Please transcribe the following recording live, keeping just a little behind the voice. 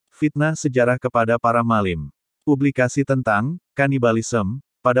Fitnah sejarah kepada para Malim. Publikasi tentang kanibalisme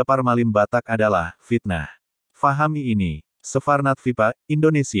pada para Malim Batak adalah fitnah. Fahami ini. Sefarnat Vipa,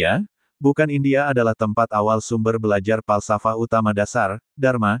 Indonesia, bukan India adalah tempat awal sumber belajar falsafah utama dasar,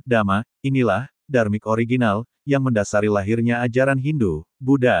 Dharma, Dhamma, inilah, dharmik original, yang mendasari lahirnya ajaran Hindu,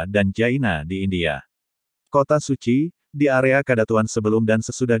 Buddha dan Jaina di India. Kota suci, di area Kadatuan sebelum dan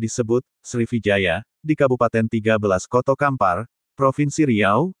sesudah disebut, Srivijaya, di Kabupaten 13 Koto Kampar, Provinsi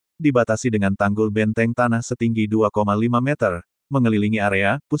Riau, dibatasi dengan tanggul benteng tanah setinggi 2,5 meter, mengelilingi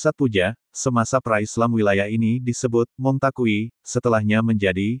area pusat puja. Semasa pra-Islam wilayah ini disebut Mongtakui, setelahnya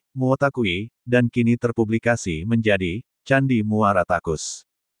menjadi Muotakui, dan kini terpublikasi menjadi Candi Muara Takus.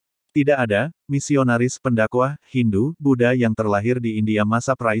 Tidak ada misionaris pendakwah Hindu, Buddha yang terlahir di India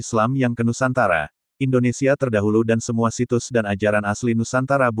masa pra-Islam yang ke Nusantara, Indonesia terdahulu, dan semua situs dan ajaran asli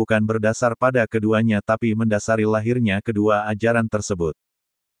Nusantara bukan berdasar pada keduanya tapi mendasari lahirnya kedua ajaran tersebut.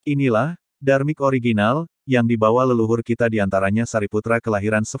 Inilah dharmik original yang dibawa leluhur kita, diantaranya Sariputra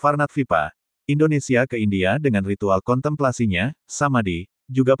kelahiran Sefarnat Vipa, Indonesia ke India dengan ritual kontemplasinya, samadhi,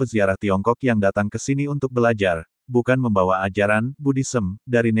 juga peziarah Tiongkok yang datang ke sini untuk belajar, bukan membawa ajaran Buddhisme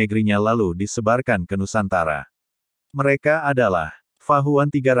dari negerinya lalu disebarkan ke Nusantara. Mereka adalah Fahuan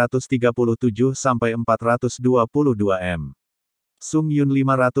 337-422 m. Sung Yun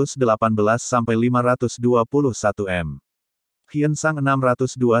 518-521 m. Hien Sang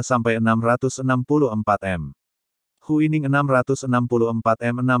 602-664 m. Huining 664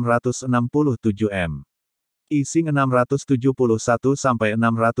 m 667 m. Ising 671-695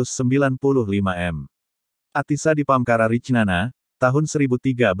 m. Atisa di Pamkara Ricnana, tahun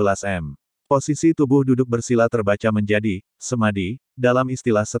 1013 m. Posisi tubuh duduk bersila terbaca menjadi samadhi, dalam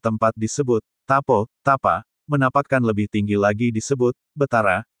istilah setempat disebut tapo, tapa, menapakkan lebih tinggi lagi disebut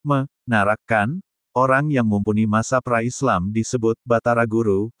betara, menarakan. Orang yang mumpuni masa pra-Islam disebut Batara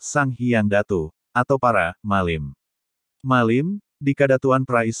Guru, Sang Hyang Datu, atau para Malim. Malim, di Kadatuan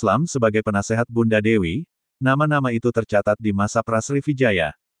pra-Islam sebagai penasehat Bunda Dewi, nama-nama itu tercatat di masa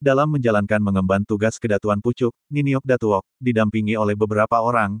pra-Srivijaya, dalam menjalankan mengemban tugas kedatuan pucuk, Niniok Datuok, didampingi oleh beberapa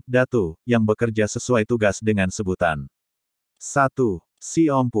orang, Datu, yang bekerja sesuai tugas dengan sebutan. 1.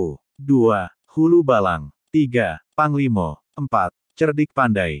 Si Ompu. 2. Hulu Balang. 3. Panglimo. 4. Cerdik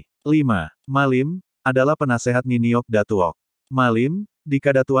Pandai. 5. Malim, adalah penasehat Niniok Datuok. Malim, di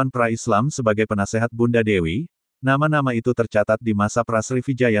Kadatuan pra-Islam sebagai penasehat Bunda Dewi, nama-nama itu tercatat di masa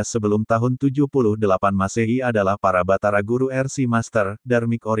pra-Srivijaya sebelum tahun 78 Masehi adalah para Batara Guru RC Master,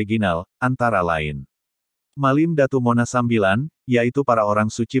 dharmik original, antara lain. Malim Datu Mona 9, yaitu para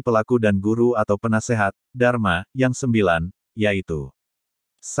orang suci pelaku dan guru atau penasehat, Dharma, yang 9, yaitu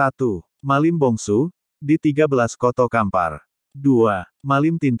 1. Malim Bongsu, di 13 Koto Kampar. 2.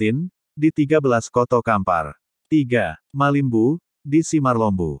 Malim Tintin, di 13 Koto Kampar. 3. Malim Bu, di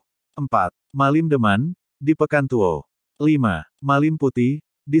Simarlombu. 4. Malim Deman, di Pekantuo. 5. Malim Putih,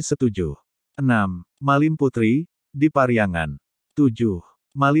 di Setuju. 6. Malim Putri, di Pariangan. 7.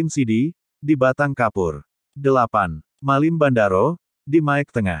 Malim Sidi, di Batang Kapur. 8. Malim Bandaro, di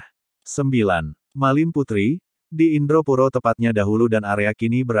Maek Tengah. 9. Malim Putri, di Indropuro, tepatnya dahulu dan area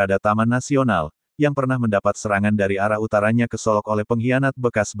kini berada Taman Nasional, yang pernah mendapat serangan dari arah utaranya ke Solok oleh pengkhianat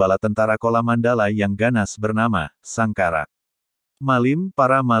bekas bala tentara Kolamandala yang ganas bernama Sangkarak. Malim,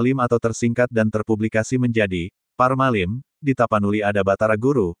 para Malim atau tersingkat dan terpublikasi menjadi Parmalim, di Tapanuli ada Batara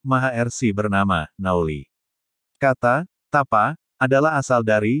Guru, Maha RC bernama Nauli. Kata tapa adalah asal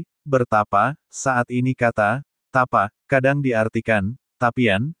dari bertapa. Saat ini kata tapa kadang diartikan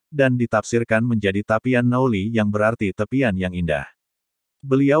tapian dan ditafsirkan menjadi tapian Nauli yang berarti tepian yang indah.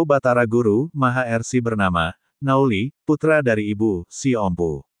 Beliau Batara Guru, Maha RC bernama Nauli, putra dari ibu, Si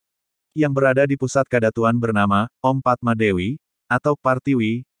Ompu, yang berada di pusat kadatuan bernama Om Padma Dewi, atau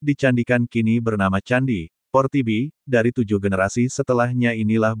Partiwi, dicandikan kini bernama Candi Portibi. Dari 7 generasi setelahnya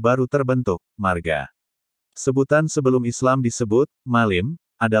inilah baru terbentuk marga. Sebutan sebelum Islam disebut Malim,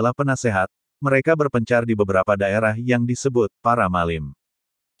 adalah penasehat. Mereka berpencar di beberapa daerah yang disebut para Malim.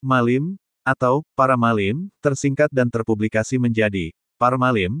 Malim, atau para Malim, tersingkat dan terpublikasi menjadi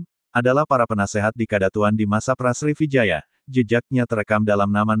Parmalim, adalah para penasehat di Kadatuan di masa pra-Srivijaya. Jejaknya terekam dalam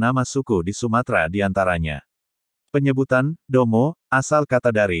nama-nama suku di Sumatera diantaranya. Penyebutan Domo, asal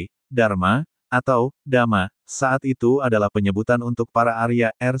kata dari Dharma, atau Dhamma, saat itu adalah penyebutan untuk para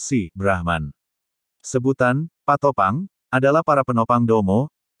Arya, RC, Brahman. Sebutan Patopang, adalah para penopang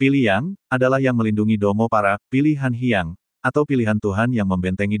Domo. Piliang, adalah yang melindungi Domo, para pilihan Hyang, atau pilihan Tuhan yang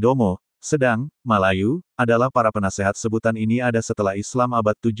membentengi Domo. Sedang, Malayu, adalah para penasehat. Sebutan ini ada setelah Islam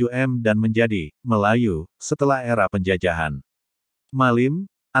abad 7 M dan menjadi Melayu, setelah era penjajahan. Malim,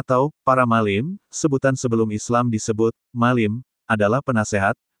 atau para Malim, sebutan sebelum Islam disebut Malim, adalah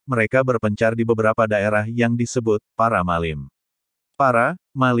penasehat. mereka berpencar di beberapa daerah yang disebut para Malim. Para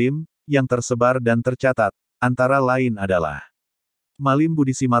Malim yang tersebar dan tercatat, antara lain adalah Malim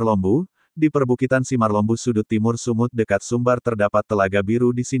Budi Simarlombu. Di perbukitan Simarlombu sudut timur Sumut dekat Sumbar terdapat telaga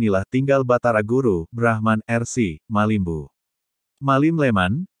biru, disinilah tinggal Batara Guru, Brahman RC, Malimbu. Malim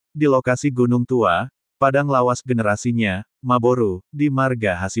Leman, di lokasi Gunung Tua, Padang Lawas generasinya, Maboru, di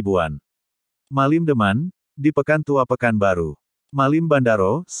Marga Hasibuan. Malim Deman, di Pekan Tua Pekanbaru. Malim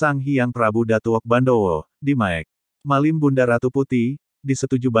Bandaro, Sang Hyang Prabu Datuok Bandowo, di Maek. Malim Bunda Ratu Putih, di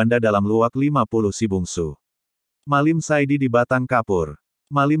Setuju Banda dalam Luwak 50 Sibungsu. Malim Saidi di Batang Kapur.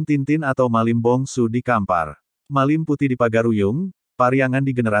 Malim Tintin atau Malim Bongsu di Kampar. Malim Putih di Pagaruyung, Pariangan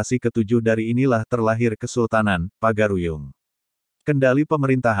di generasi ketujuh dari inilah terlahir Kesultanan Pagaruyung. Kendali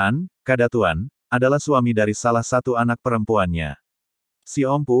pemerintahan, Kadatuan, adalah suami dari salah satu anak perempuannya. Si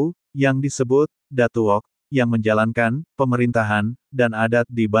Ompu, yang disebut Datuok, yang menjalankan pemerintahan dan adat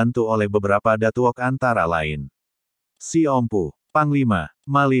dibantu oleh beberapa Datuok antara lain. Si Ompu, Panglima,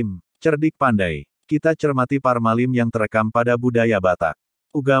 Malim, cerdik pandai. Kita cermati para Malim yang terekam pada budaya Batak.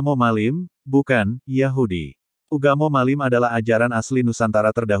 Ugamo Malim, bukan Yahudi. Ugamo Malim adalah ajaran asli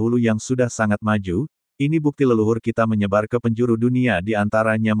Nusantara terdahulu yang sudah sangat maju. Ini bukti leluhur kita menyebar ke penjuru dunia, di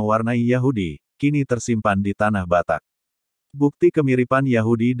antaranya mewarnai Yahudi, kini tersimpan di tanah Batak. Bukti kemiripan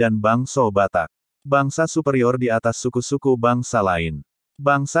Yahudi dan bangsa Batak. Bangsa superior di atas suku-suku bangsa lain.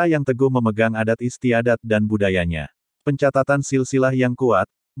 Bangsa yang teguh memegang adat istiadat dan budayanya. Pencatatan silsilah yang kuat,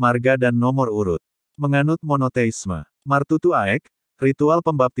 marga dan nomor urut. Menganut monoteisme. Martutu Aek, ritual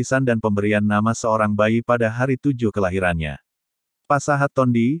pembaptisan dan pemberian nama seorang bayi pada hari 7 kelahirannya. Pasahat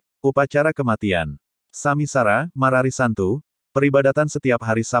Tondi, upacara kematian. Samisara, Mararisantu, peribadatan setiap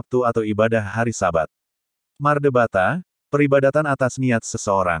hari Sabtu atau ibadah hari Sabat. Mardebata, peribadatan atas niat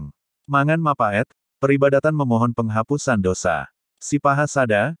seseorang. Mangan Mapaet, peribadatan memohon penghapusan dosa.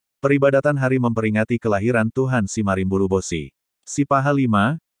 Sipahasada, peribadatan hari memperingati kelahiran Tuhan Simarimbulubosi. Sipaha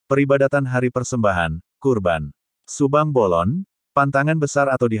 5, peribadatan hari persembahan, kurban. Subang Bolon, pantangan besar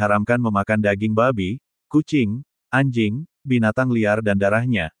atau diharamkan memakan daging babi, kucing, anjing, binatang liar dan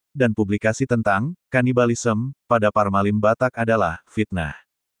darahnya, dan publikasi tentang kanibalisme pada Parmalim Batak adalah Fitnah.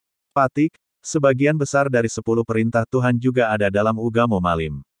 Patik, sebagian besar dari 10 perintah Tuhan juga ada dalam Ugamo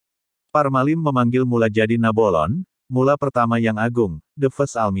Malim. Parmalim memanggil mula jadi Nabolon, mula pertama yang agung, the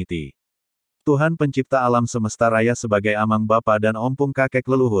first Almighty. Tuhan pencipta alam semesta raya sebagai amang bapa dan ompung kakek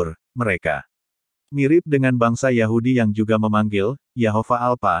leluhur mereka. Mirip dengan bangsa Yahudi yang juga memanggil Yahova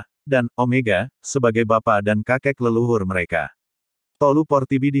Alpha dan Omega sebagai bapa dan kakek leluhur mereka. Tolu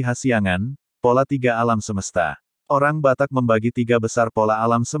Portibi di Hasiangan, pola 3 alam semesta. Orang Batak membagi 3 besar pola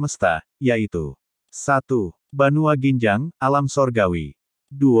alam semesta, yaitu 1. Banua Ginjang, alam sorgawi.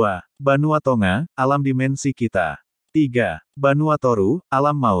 2. Banua Tonga, alam dimensi kita. 3. Banua Toru,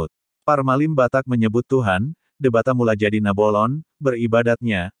 alam maut. Parmalim Batak menyebut Tuhan, debata mula jadi Nabolon,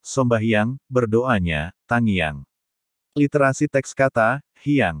 beribadatnya, sombahyang, berdoanya, tangiang. Literasi teks kata,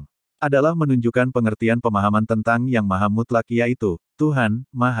 Hyang, adalah menunjukkan pengertian pemahaman tentang yang maha mutlak, yaitu Tuhan,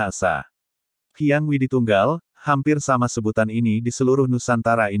 Maha Esa. Hyang Widitunggal, hampir sama sebutan ini di seluruh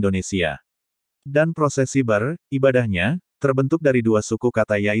Nusantara Indonesia. Dan prosesi ibadahnya, terbentuk dari 2 suku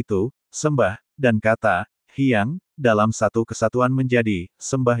kata, yaitu sembah dan kata Hyang, dalam satu kesatuan menjadi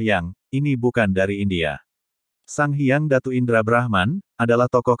sembahyang. Ini bukan dari India. Sang Hyang Datu Indra Brahman, adalah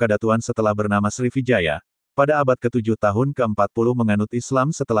tokoh kadatuan setelah bernama Srivijaya. Pada abad ke-7 tahun ke-40 menganut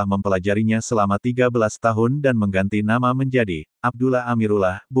Islam setelah mempelajarinya selama 13 tahun dan mengganti nama menjadi Abdullah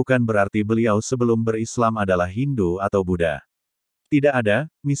Amirullah, bukan berarti beliau sebelum berislam adalah Hindu atau Buddha. Tidak ada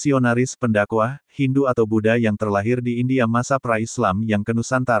misionaris pendakwah Hindu atau Buddha yang terlahir di India masa pra-Islam yang ke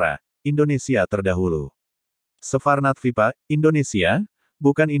Nusantara, Indonesia terdahulu. Sefarnat Vipa, Indonesia,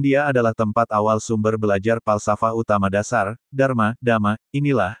 bukan India adalah tempat awal sumber belajar falsafah utama dasar, Dharma, Dhamma,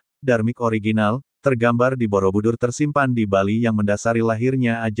 inilah, Dharmik original, tergambar di Borobudur tersimpan di Bali yang mendasari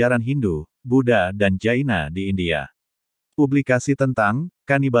lahirnya ajaran Hindu, Buddha dan Jaina di India. Publikasi tentang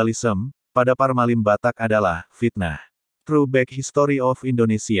kanibalisme pada Parmalim Batak adalah Fitnah. True Back History of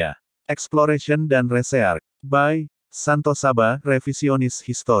Indonesia. Exploration dan Research by Santosaba Revisionis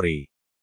History.